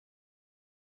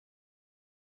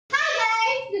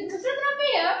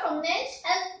from Nain's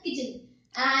Health Kitchen,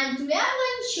 and today I'm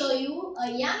going to show you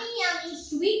a yummy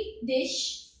sweet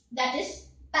dish that is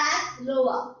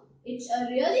Pavlova. It's a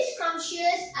really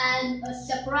scrumptious and a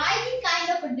surprising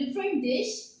kind of a different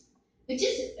dish which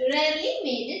is rarely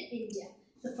made in India.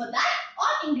 So for that,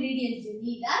 all ingredients you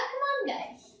need are, come on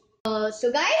guys.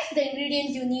 So guys, the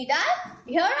ingredients you need are,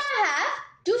 here I have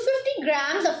 250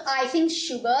 grams of icing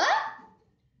sugar.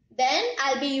 Then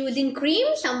I'll be using cream,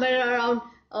 somewhere around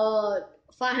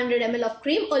 500 ml of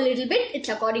cream, a little bit, it's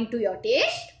according to your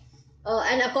taste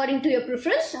and according to your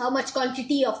preference, how much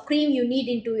quantity of cream you need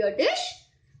into your dish.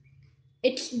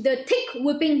 It's the thick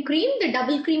whipping cream, the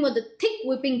double cream or the thick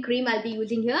whipping cream I'll be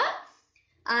using here.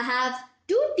 I have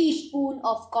 2 teaspoons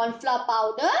of cornflour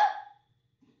powder,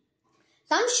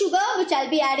 some sugar which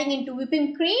I'll be adding into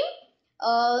whipping cream.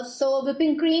 So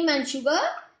whipping cream and sugar,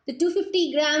 the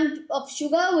 250 grams of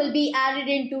sugar will be added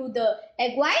into the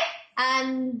egg white,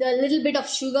 and the little bit of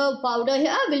sugar powder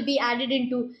here will be added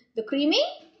into the creaming.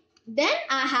 Then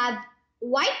I have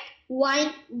white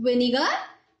wine vinegar.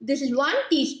 This is 1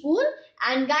 teaspoon.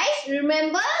 And guys,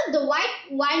 remember, the white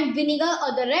wine vinegar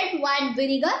or the red wine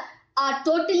vinegar are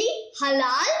totally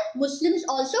halal. Muslims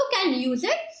also can use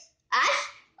it, as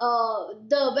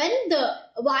when the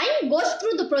wine goes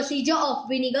through the procedure of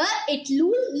vinegar, it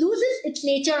loses its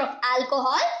nature of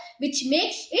alcohol, which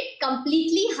makes it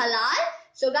completely halal.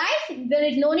 So guys, there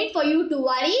is no need for you to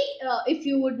worry if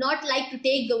you would not like to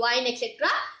take the wine, etc.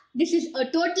 This is a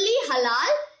totally halal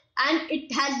and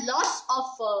it has loss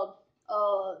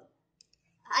of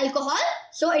alcohol,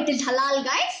 so it is halal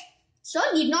guys, so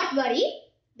need not worry.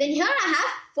 Then here I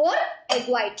have 4 egg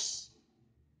whites.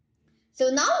 So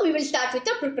now we will start with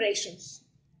the preparations.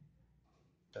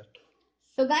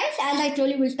 So guys, as I told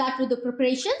you, we'll start with the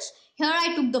preparations. Here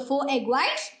I took the 4 egg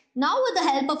whites. Now with the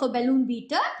help of a balloon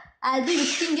beater, I'll be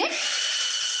whisking it.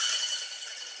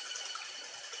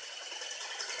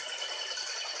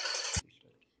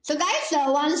 So guys,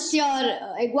 once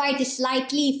your egg white is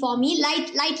lightly foamy,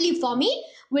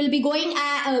 we'll be going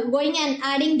and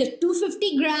adding the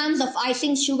 250 grams of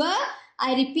icing sugar.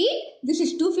 I repeat, this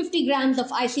is 250 grams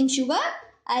of icing sugar.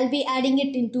 I'll be adding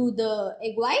it into the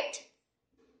egg white.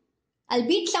 I'll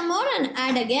beat some more and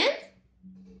add again.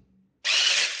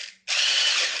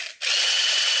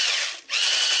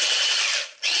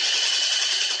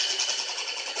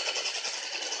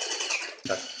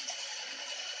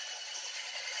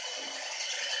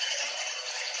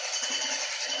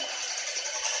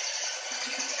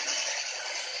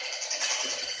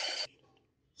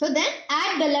 So then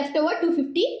add the leftover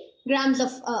 250 grams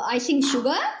of icing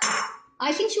sugar.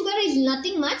 Icing sugar is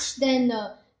nothing much than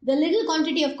the little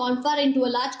quantity of cornflour into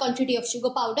a large quantity of sugar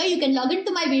powder. You can log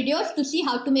into my videos to see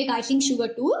how to make icing sugar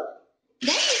too.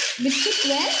 Then mix it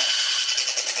well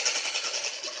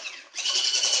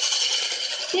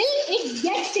till it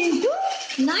gets into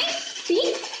nice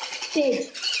peak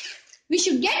stage. We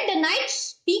should get the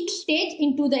nice peak stage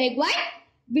into the egg white.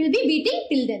 We'll be beating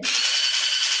till then.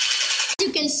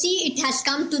 You can see it has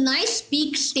come to nice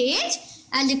peak stage.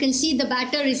 As you can see, the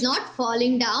batter is not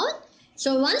falling down.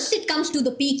 So once it comes to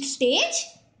the peak stage,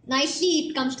 nicely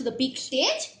it comes to the peak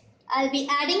stage, I'll be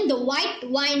adding the white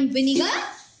wine vinegar,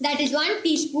 that is 1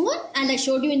 teaspoon as I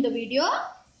showed you in the video,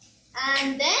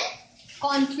 and then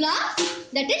cornflour,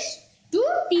 that is 2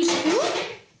 teaspoons,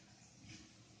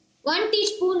 1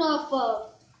 teaspoon of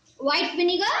white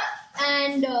vinegar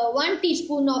and 1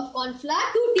 teaspoon of cornflour,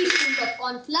 2 teaspoons of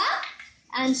cornflour,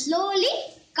 and slowly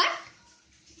cut,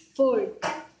 fold,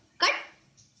 cut,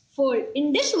 fold.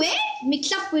 In this way,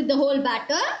 mix up with the whole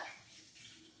batter.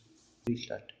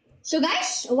 Restart. So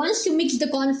guys, once you mix the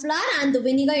cornflour and the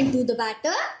vinegar into the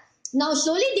batter, now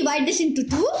slowly divide this into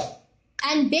 2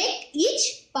 and bake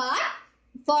each part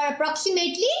for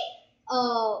approximately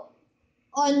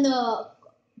in the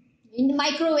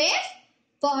microwave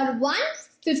for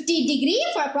 150 degrees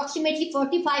for approximately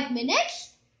 45 minutes.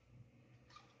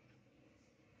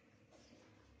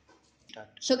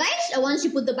 So guys, once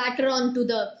you put the batter onto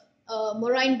the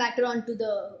meringue batter onto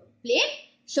the plate,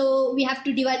 so we have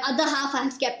to divide other half. I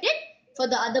have kept it for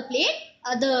the other plate,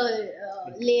 other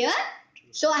layer.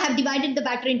 So I have divided the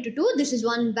batter into 2. This is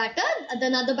 1 batter. The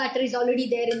another batter is already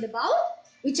there in the bowl,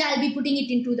 which I'll be putting it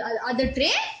into the other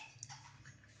tray.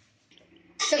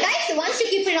 So guys, once you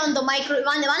keep it in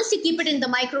the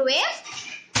microwave,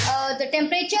 the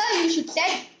temperature you should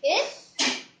set is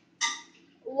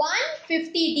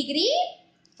 150 degree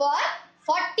for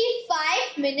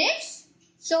 45 minutes.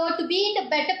 So to be in the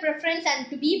better preference and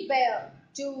to be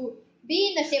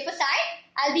in the safer side,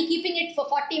 I'll be keeping it for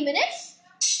 40 minutes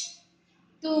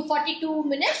to 42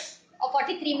 minutes or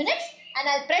 43 minutes. and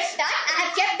I'll press start. I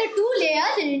have kept the 2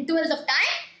 layers in intervals of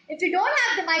time. If you don't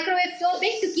have the microwave so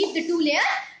big to keep the 2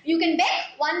 layers, you can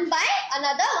bake one by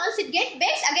another. Once it gets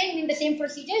baked, again in the same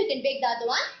procedure, you can bake the other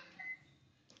one.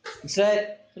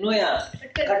 Sir, सुनो यहाँ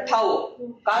इकट्ठा हो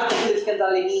car कभी इसके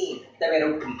अंदर लेनी तवे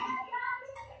रोटी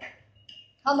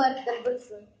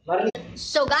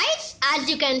So guys, as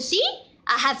you can see,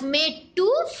 I have made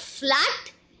 2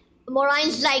 flat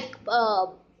meringues like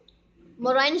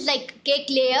cake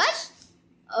layers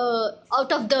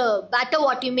out of the batter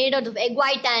what we made out of egg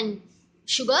white and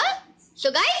sugar.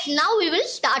 So guys, now we will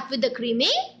start with the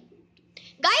creaming.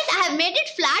 Guys, I have made it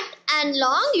flat and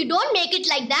long. You don't make it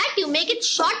like that. You make it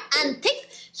short and thick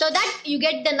so that you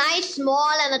get the nice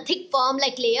small and a thick form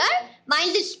like layer.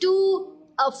 Mine is too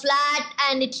flat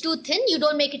and it's too thin. You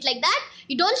don't make it like that.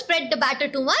 You don't spread the batter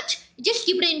too much. You just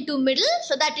keep it into middle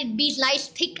so that it be nice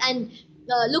thick and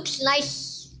looks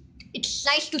nice. It's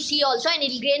nice to see also, and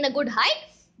it'll gain a good height.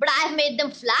 But I have made them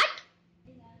flat.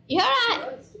 Here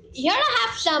I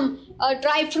have some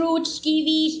dry fruits,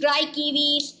 dry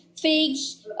kiwis,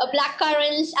 figs,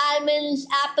 blackcurrants, almonds,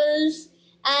 apples,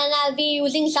 and I'll be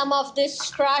using some of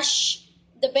this crush,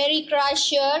 the berry crush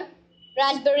here,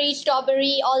 raspberry,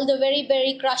 strawberry, all the very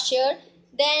berry crush here.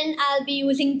 Then I'll be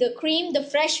using the cream, the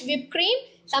fresh whipped cream,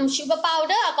 some sugar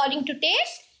powder according to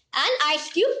taste, and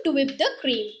ice cube to whip the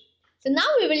cream. So now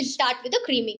we will start with the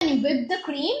creaming. When you whip the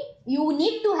cream, you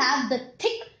need to have the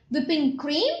thick whipping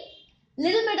cream,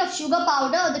 little bit of sugar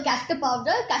powder or the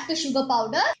castor sugar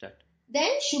powder.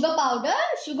 Then sugar powder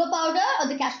or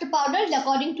the castor powder is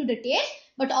according to the taste.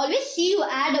 But always see you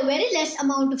add a very less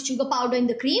amount of sugar powder in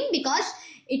the cream because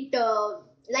it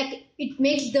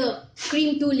makes the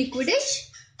cream too liquidish,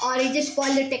 or it just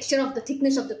spoils the texture of the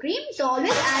thickness of the cream. So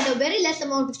always add a very less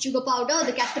amount of sugar powder or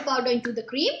the castor powder into the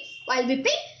cream while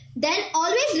whipping. Then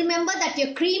always remember that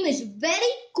your cream is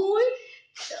very cool,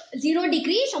 0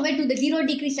 degrees, somewhere to the 0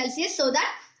 degrees Celsius, so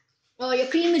that your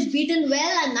cream is beaten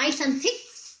well and nice and thick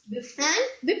and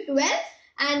whipped well.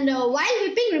 And while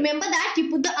whipping, remember that you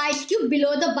put the ice cube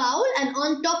below the bowl, and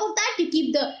on top of that you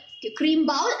keep the cream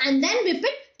bowl and then whip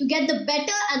it to get the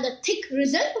better and the thick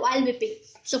result while whipping.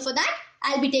 So for that,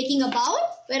 I'll be taking a bowl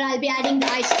where I'll be adding the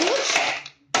ice cubes.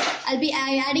 I'll be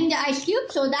adding the ice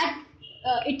cube so that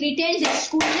it retains its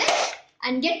coolness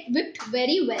and get whipped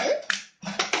very well.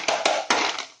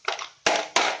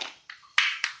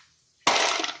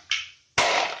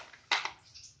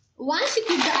 Once you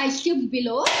keep the ice cube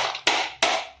below,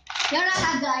 here I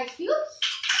have the ice cubes.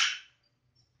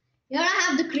 Here I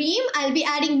have the cream. I'll be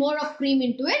adding more of cream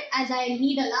into it as I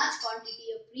need a large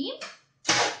quantity of cream.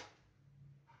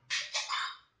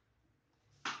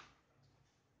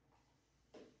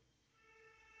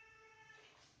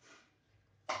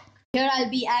 Here I'll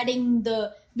be adding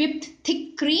the whipped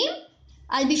thick cream.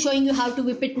 I'll be showing you how to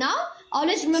whip it now.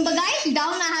 Always remember guys,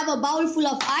 down I have a bowl full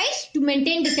of ice to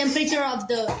maintain the temperature of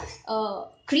the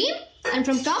cream, and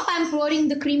from top I'm pouring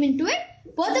the cream into it.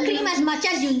 Pour the cream as much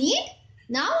as you need.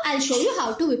 Now I'll show you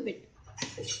how to whip it.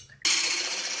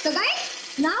 So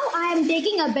guys, now I am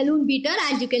taking a balloon beater,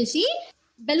 as you can see,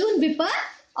 balloon whipper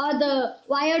or the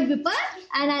wired whipper,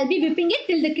 and I'll be whipping it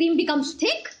till the cream becomes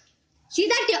thick. See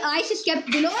that your ice is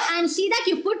kept below, and see that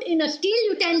you put in a steel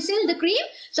utensil the cream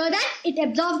so that it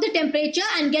absorbs the temperature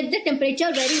and get the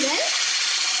temperature very well.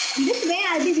 In this way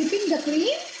I'll be whipping the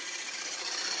cream.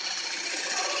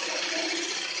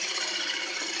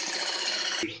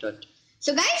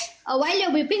 So guys, while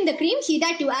you're whipping the cream, see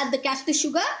that you add the castor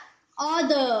sugar or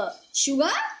the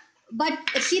sugar, but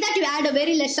see that you add a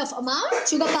very less of amount,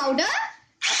 sugar powder,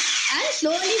 and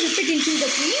slowly whip it into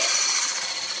the cream.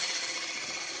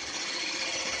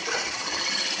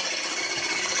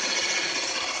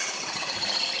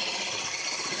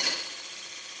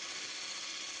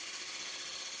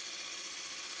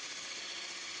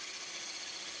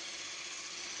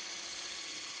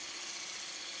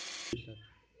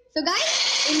 So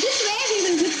guys, in this way we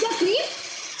will whip the cream.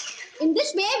 In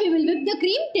this way we will whip the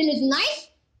cream till it's nice,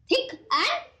 thick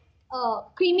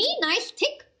and creamy, nice,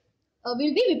 thick.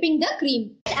 We'll be whipping the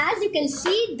cream. As you can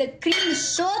see, the cream is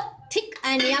so thick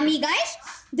and yummy guys.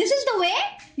 This is the way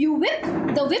you whip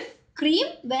the whipped cream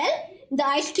well. The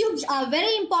ice cubes are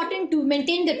very important to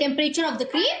maintain the temperature of the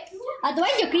cream.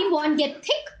 Otherwise your cream won't get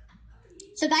thick.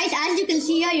 So guys, as you can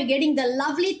see here, you're getting the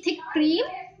lovely thick cream.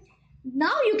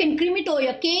 Now you can cream it over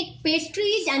your cake,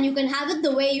 pastries, and you can have it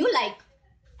the way you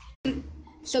like.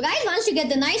 So guys, once you get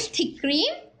the nice thick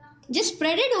cream, just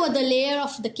spread it over the layer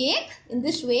of the cake in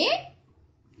this way.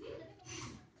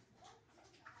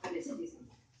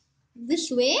 This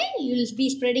way you will be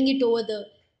spreading it over the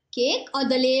cake or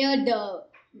the layered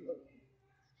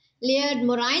layered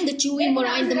meringue, the chewy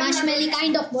meringue, the marshmallow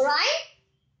kind of meringue.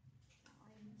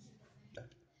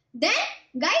 Then,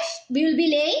 guys, we will be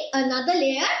laying another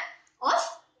layer of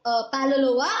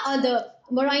Pavlova or the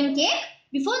meringue cake.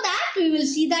 Before that, we will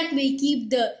see that we keep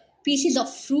the pieces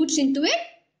of fruits into it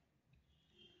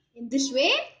in this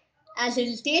way, as it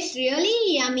will taste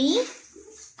really yummy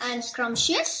and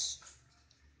scrumptious.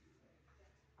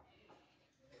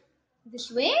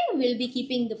 This way, we will be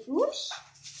keeping the fruits.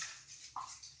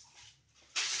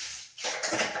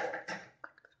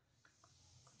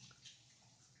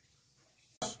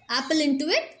 Apple into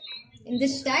it in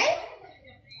this style.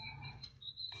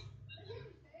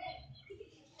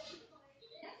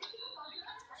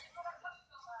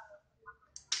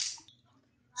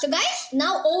 So guys,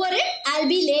 now over it, I'll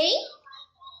be laying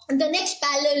the next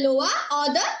Pavlova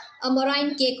or the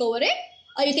meringue cake over it,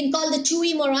 or you can call the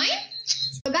chewy meringue.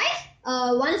 So guys,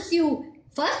 once you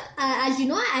first, as you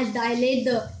know, as I laid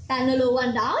the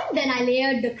Pavlova down, then I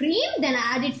layered the cream, then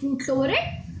I added fruits over it,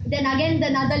 then again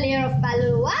another layer of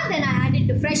Pavlova, then I added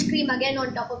the fresh cream again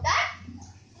on top of that.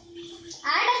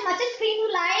 Add as much as cream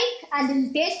you like, and it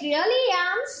will taste really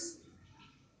yums.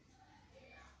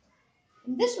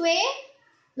 In this way,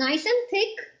 nice and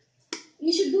thick.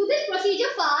 You should do this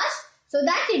procedure fast so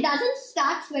that it doesn't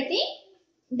start sweating.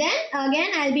 Then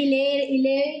again, I'll be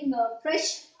laying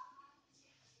fresh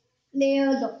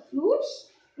layers of fruits.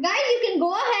 Guys, you can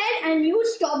go ahead and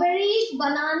use strawberries,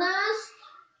 bananas,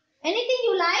 anything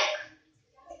you like,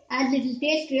 as it will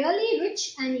taste really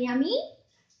rich and yummy.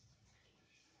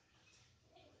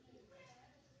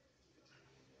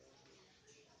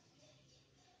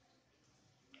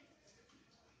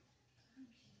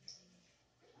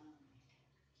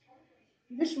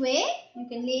 This way, you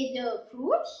can lay the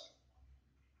fruits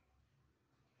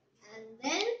and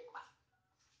then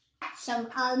some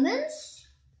almonds.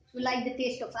 You like the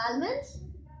taste of almonds?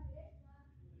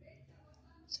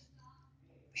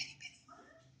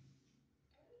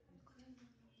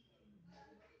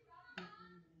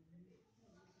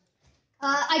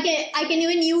 I can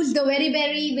even use the very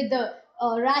berry with the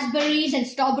raspberries and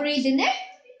strawberries in it.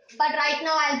 But right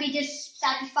now I'll be just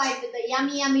satisfied with the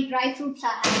yummy dry fruits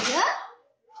I have here.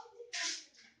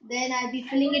 Then I'll be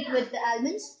filling it with the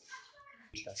almonds.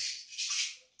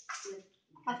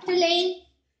 After laying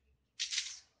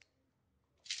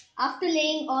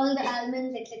all the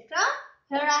almonds, etc.,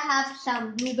 here I have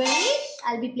some blueberries.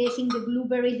 I'll be placing the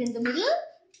blueberries in the middle.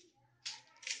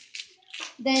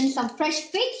 Then some fresh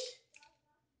figs.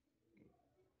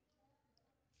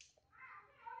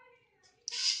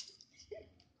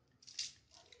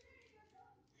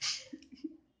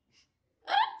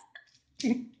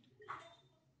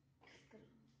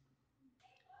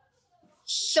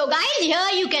 So guys,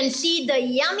 here you can see the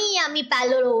yummy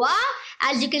Pavlova.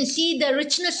 As you can see the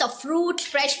richness of fruits,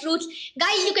 fresh fruits.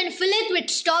 Guys, you can fill it with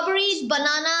strawberries,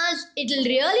 bananas. It'll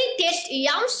really taste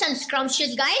yums and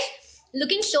scrumptious, guys.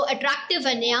 Looking so attractive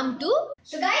and yum too.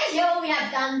 So guys, here we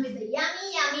have done with the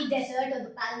yummy dessert of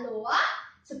the Pavlova.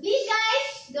 So please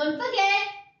guys, don't forget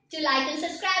to like and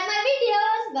subscribe my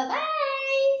videos. Bye bye.